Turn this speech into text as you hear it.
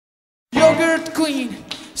Yogurt queen,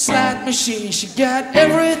 slot machine. She got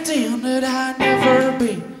everything that I never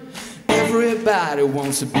been. Everybody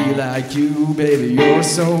wants to be like you, baby. You're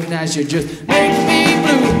so nice, you just make me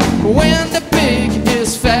blue. When the pig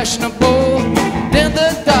is fashionable, then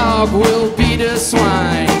the dog will be the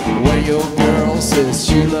swine. When your girl says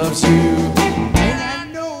she loves you, and I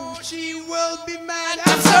know she will be mad.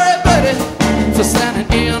 I'm sorry, buddy, for standing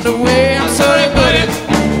in the way. I'm sorry, buddy,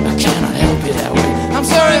 I cannot help you that way. I'm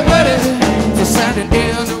sorry, buddy, for standing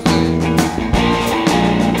in the way.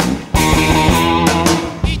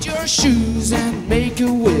 Eat your shoes and make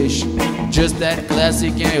a wish. Just that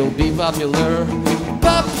classic and you'll be popular.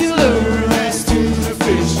 Popular as tuna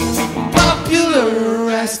fish. Popular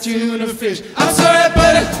as tuna fish. I'm sorry,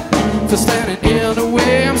 buddy, for standing in the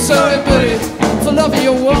way. I'm sorry, buddy, for loving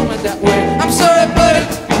your woman that way. I'm sorry, buddy,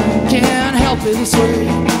 can't help it this way.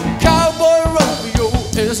 Cowboy Romeo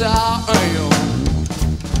is how I am.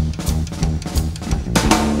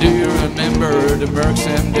 Do you remember the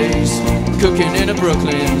Merksem days? Cooking in a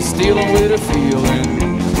Brooklyn, stealing with a feeling.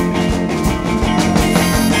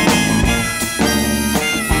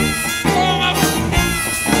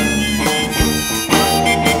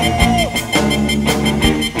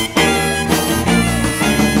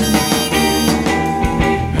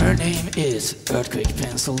 Earthquake,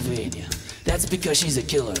 Pennsylvania. That's because she's a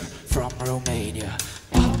killer from Romania.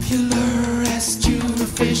 Popular as tuna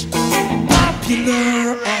fish.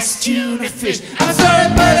 Popular as tuna fish. I'm sorry,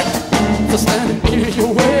 buddy, for standing in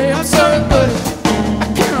your way. I'm sorry, buddy, I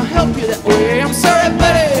cannot help you that way. I'm sorry,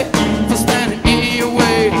 buddy, for standing in your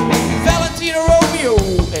way. Valentina Romeo,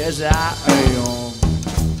 as I am.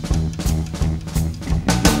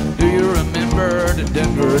 Do you remember the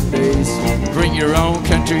Denver days? Bring your own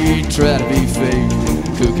country, try to be fake.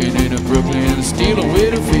 Cooking in a Brooklyn, stealing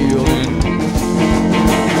with a feeling.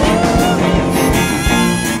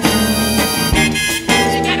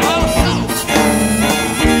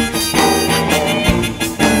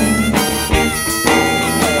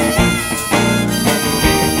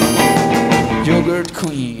 Yogurt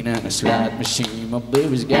queen and a slot machine. My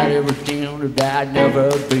baby's got everything that I'd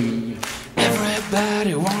never be.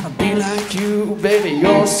 Everybody wanna be like you, baby.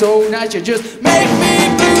 You're so nice, you just make me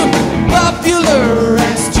blue. Popular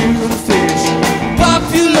as tuna fish.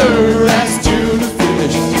 Popular as tuna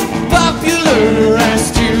fish. Popular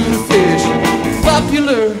as tuna fish.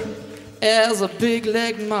 Popular as a big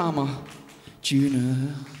leg mama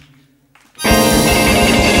tuna.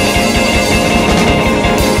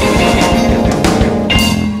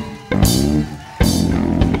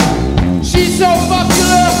 She's so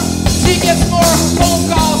popular, she gets more phone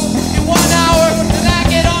calls in 1 hour than I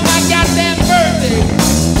get on my goddamn birthday.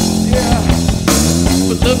 Yeah.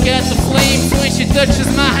 But look at the flames when she touches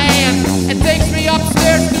my hand and takes me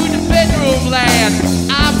upstairs to the bedroom land.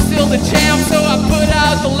 I'm still the champ, so I put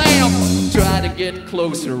out the lamp. Try to get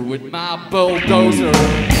closer with my bulldozer.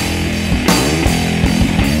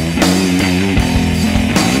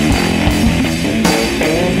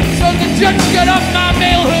 So the judge got up my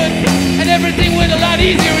malehood, and everything went a lot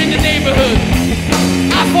easier in the neighborhood.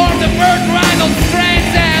 I formed the Burt Reynolds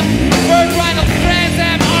Trans Am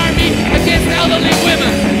army against elderly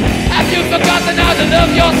women. Have you forgotten how to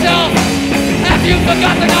love yourself? Have you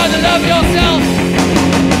forgotten how to love yourself?